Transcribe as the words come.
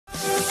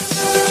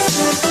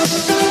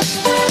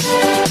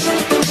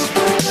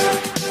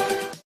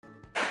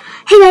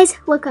Guys,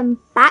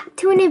 welcome back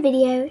to a new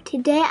video.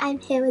 Today I'm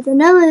here with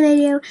another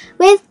video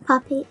with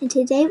Poppy, and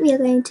today we are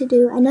going to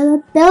do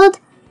another build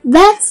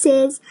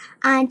versus,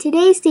 and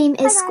today's theme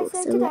is school,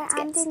 so let's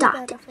get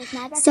started.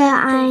 So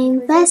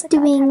I'm first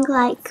doing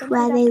like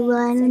where they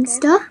learn and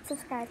stuff.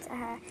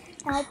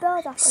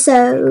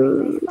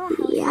 So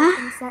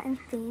yeah,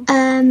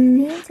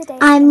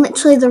 I'm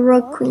literally the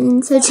rug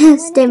queen, so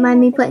just don't mind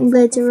me putting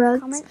loads of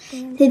rugs.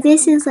 So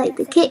this is like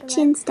the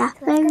kitchen, staff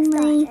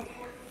only.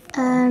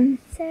 Some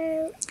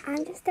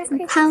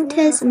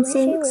counters, some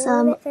sinks,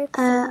 some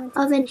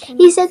oven.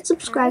 He said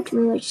subscribe to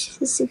me, which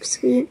is super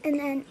sweet.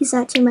 He's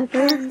actually my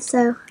brother,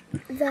 so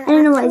I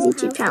don't know what his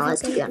YouTube channel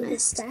is, to be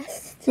honest.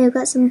 Then we've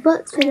got some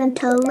books for them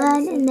to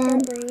learn, and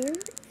then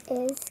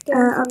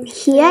up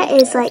here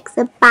is like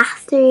the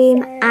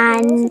bathroom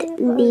and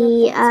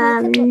the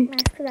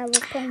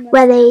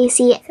where they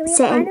sit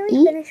and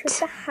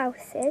eat.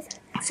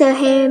 So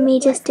here me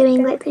just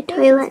doing like the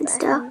toilet and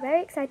stuff. I'm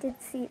very excited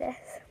to see this.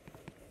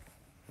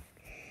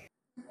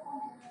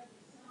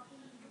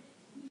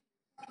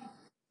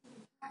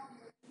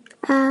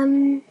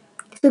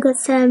 So we've got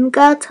some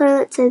girl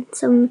toilets and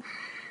some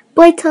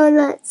boy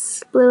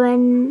toilets,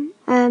 blue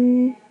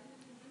and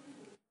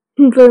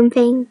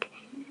pink.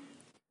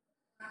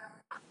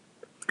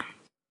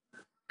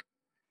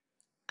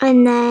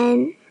 And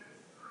then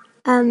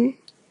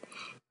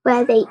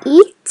where they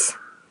eat.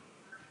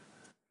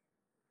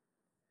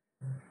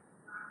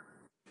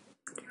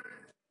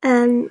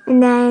 And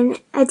then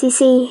as you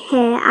see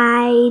here,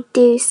 I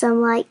do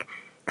some like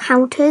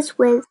counters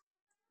with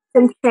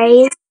some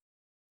trays.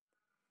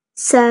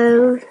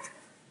 So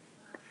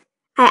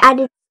I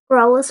added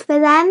scrolls for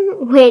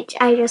them, which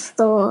I just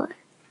thought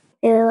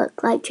they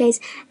look like trays.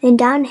 Then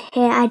down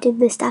here I did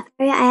the staff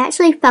area. I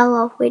actually fell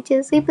off, which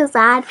is super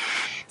sad.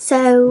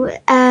 So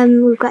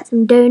we've got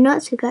some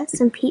donuts, we've got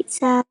some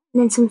pizza,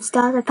 and then some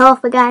stars. I fell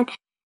off again.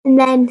 And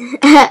then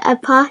a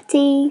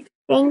party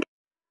thing.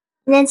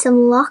 And then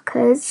some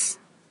lockers.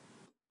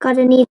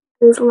 Gotta need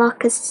those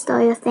lockers to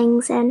store your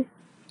things in.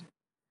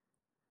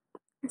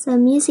 So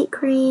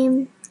music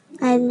room,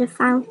 and a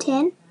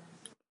fountain.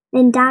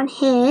 Then down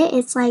here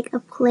it's like a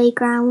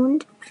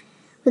playground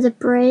with a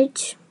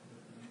bridge.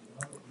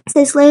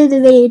 So slow the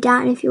video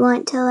down if you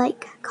want to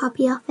like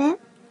copy off it.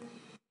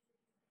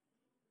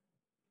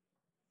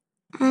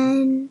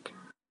 And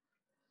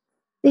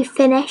we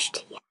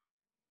finished.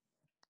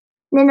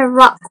 And then a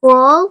rock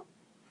wall.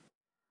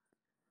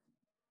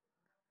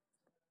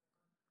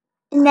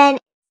 And then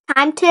it's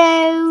time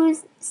to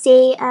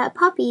see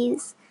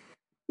Poppy's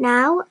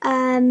now.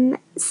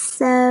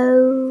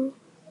 So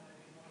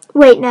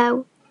wait,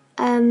 no.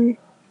 Time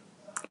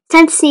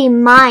to see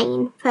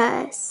mine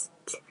first.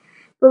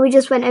 But we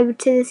just went over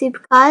to the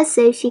supercars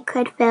so she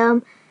could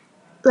film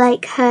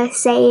like her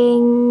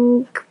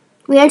saying,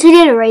 we actually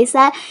did a race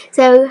there,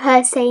 so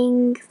her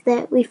saying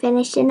that we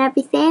finished and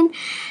everything.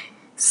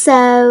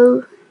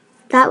 So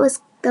that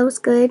was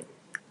good.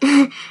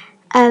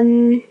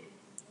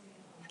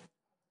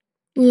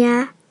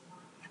 Yeah.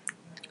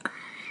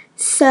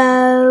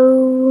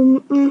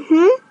 So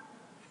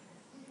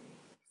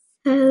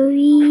So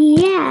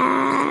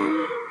yeah.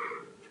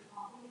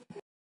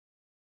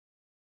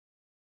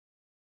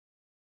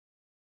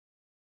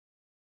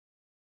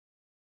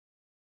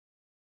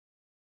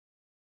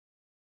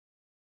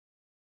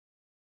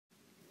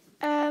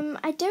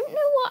 I don't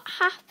know what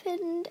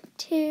happened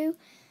to,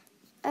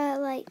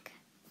 like,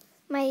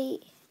 my,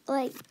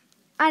 like,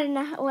 I don't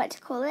know what to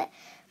call it,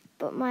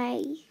 but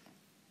my,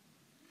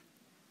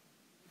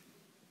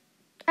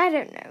 I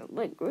don't know,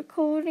 like,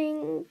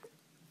 recording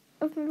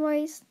of my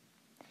voice,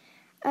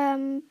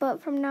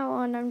 but from now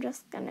on, I'm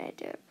just gonna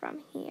do it from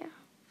here.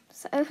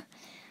 So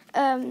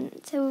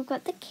we've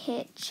got the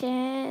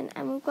kitchen,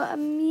 and we've got a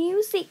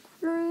music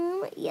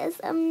room.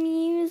 Yes, a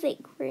music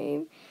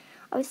room.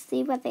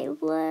 Obviously, where they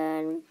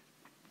learn.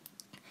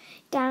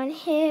 Down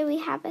here, we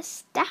have a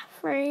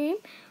staff room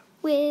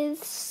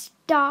with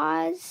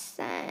stars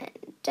and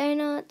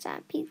donuts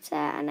and pizza,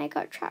 and I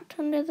got trapped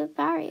under the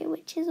barrier,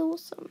 which is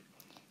awesome.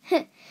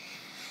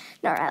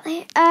 Not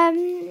really.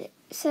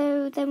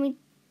 So then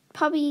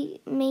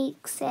Poppy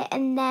makes it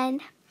and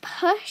then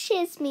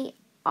pushes me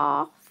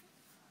off.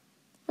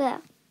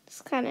 Well,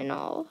 it's kind of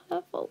not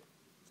her fault.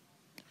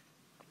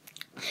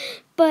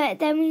 But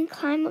then we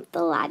climb up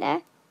the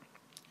ladder,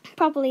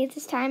 probably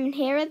this time, and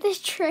here are the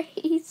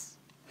trays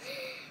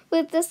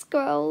with the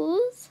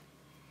scrolls.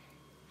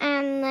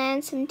 And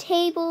then some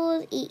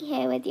tables, eat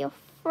here with your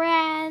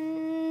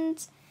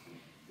friends.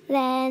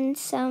 Then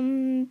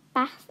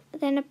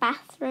a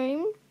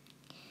bathroom.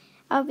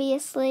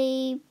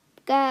 Obviously,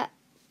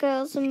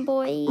 girls and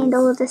boys. And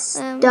all of the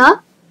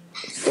stuff.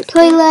 The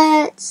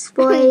toilets,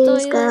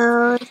 boys,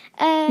 girls.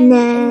 And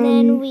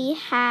then we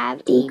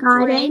have the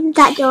garden. Bridge.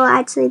 That door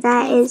actually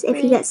there is,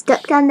 if you get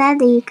stuck down there,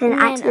 then you can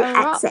actually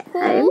exit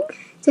home.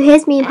 So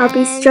here's me and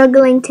Poppy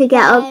struggling to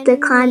get up the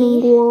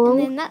climbing wall.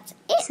 And then that's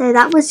it. So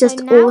that was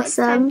just now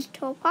awesome. It's time to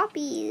tour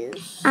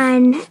Poppy's.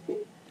 And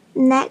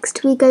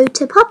next we go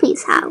to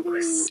Poppy's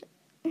house.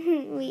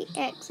 We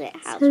exit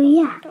house. So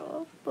yeah.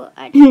 Door, but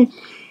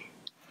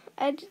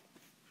I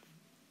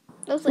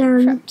was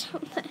like trapped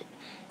on there.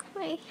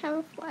 I have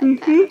a fly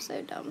pet. I'm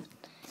so dumb.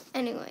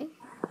 Anyway.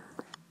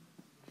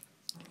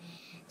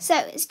 So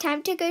it's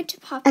time to go to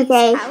Poppy's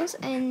house,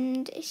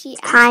 and she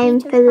asked me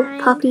to for the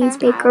find Poppy's her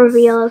big house.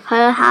 reveal of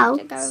her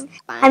house.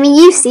 I mean,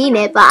 you've seen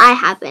it, but I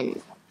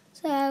haven't.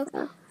 So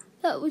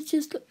that was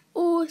just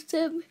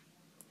awesome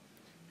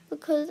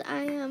because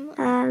I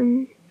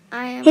am.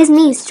 Here's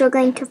me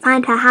struggling to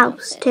find her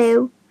house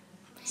too.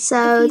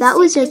 So that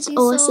was just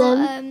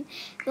awesome.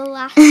 The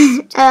last,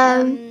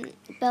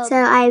 so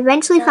I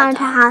eventually found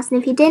her house,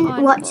 and if you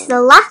didn't watch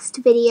the last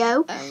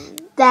video,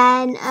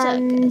 then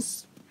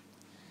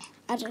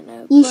I don't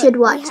know. You should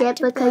watch it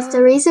because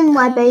the reason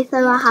why both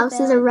of our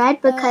houses are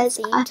red because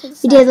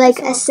we did like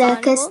a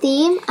circus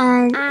theme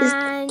and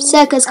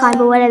circus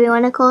carnival, whatever you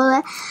want to call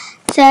it.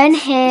 So in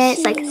here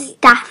it's like a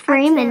staff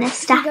room and a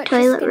staff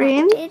toilet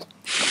room.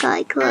 Got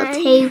like a little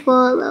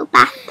table, a little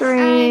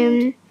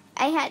bathroom.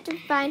 I had to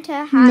find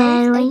her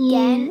house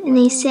again, and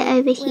they sit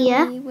over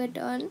here. We were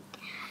done.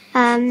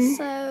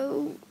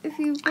 So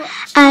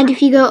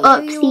if you go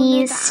up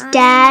these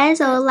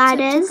stairs or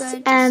ladders,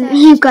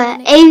 you've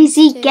got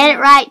ABC. Get it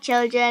right,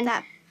 children.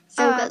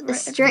 So we've got the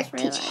strict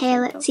teacher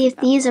here. Let's see if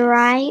these are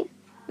right.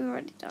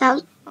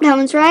 That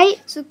one's right.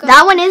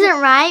 That one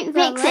isn't right.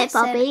 Fix it,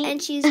 Poppy.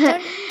 And she's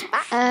done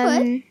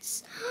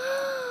backwards.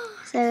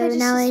 So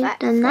now I've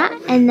done that,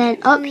 and then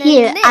up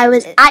here, I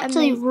was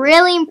actually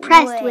really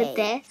impressed with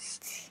this.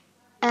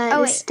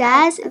 The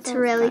stairs, it's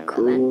really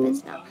cool.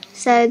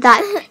 So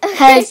that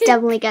hers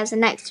definitely gets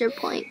an extra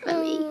point for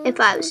me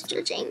if I was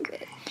judging.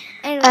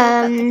 So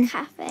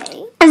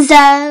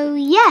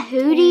yeah,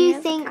 who do you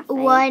think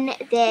won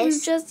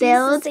this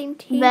build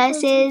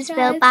versus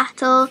build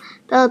battle,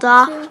 build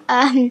off?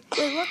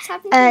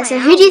 So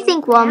who do you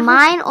think won,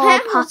 mine or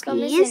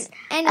Poppy's?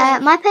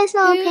 My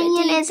personal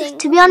opinion is,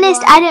 to be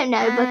honest, I don't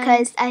know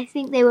because I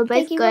think they were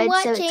both good,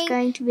 so it's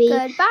going to be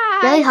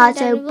really hard.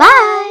 So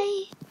bye.